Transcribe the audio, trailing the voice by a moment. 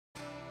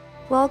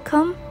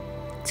Welcome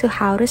to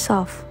How to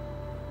Solve.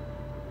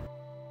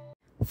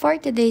 For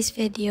today's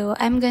video,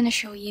 I'm gonna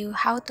show you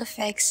how to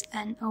fix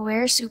an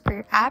Aware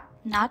Super app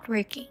not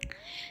working.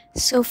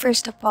 So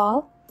first of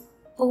all,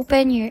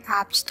 open your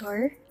App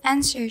Store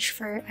and search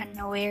for an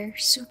Aware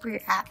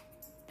Super app.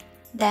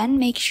 Then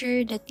make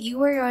sure that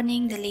you are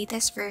running the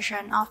latest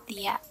version of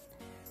the app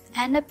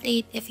and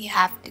update if you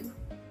have to.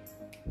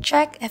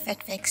 Check if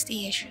it fixed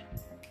the issue.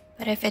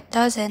 But if it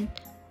doesn't,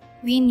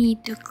 we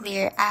need to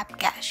clear app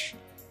cache.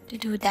 To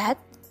do that,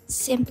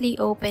 simply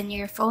open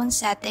your phone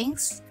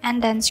settings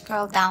and then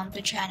scroll down to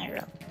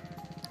General.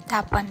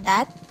 Tap on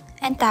that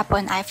and tap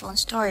on iPhone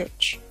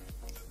storage.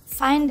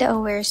 Find the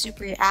Aware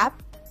Super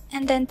app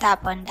and then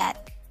tap on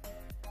that.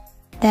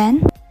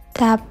 Then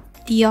tap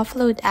the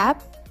Offload app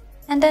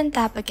and then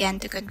tap again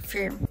to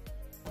confirm.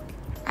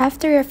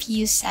 After a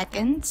few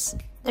seconds,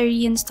 the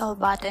reinstall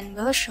button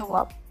will show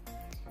up.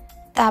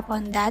 Tap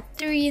on that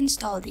to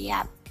reinstall the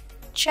app.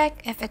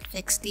 Check if it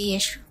fixed the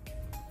issue.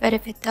 But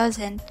if it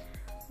doesn't,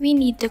 we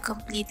need to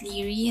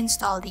completely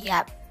reinstall the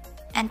app.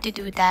 And to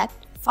do that,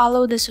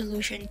 follow the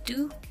solution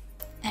 2.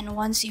 And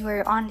once you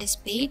are on this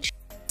page,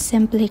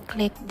 simply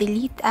click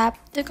Delete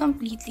App to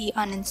completely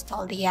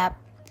uninstall the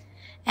app.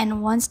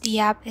 And once the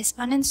app is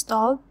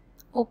uninstalled,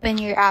 open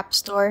your App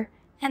Store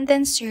and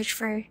then search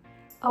for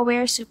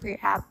Aware Super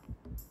app.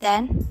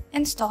 Then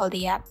install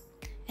the app.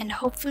 And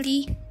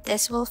hopefully,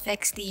 this will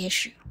fix the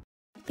issue.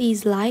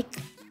 Please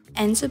like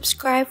and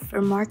subscribe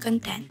for more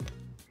content.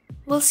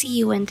 We'll see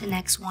you in the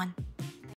next one.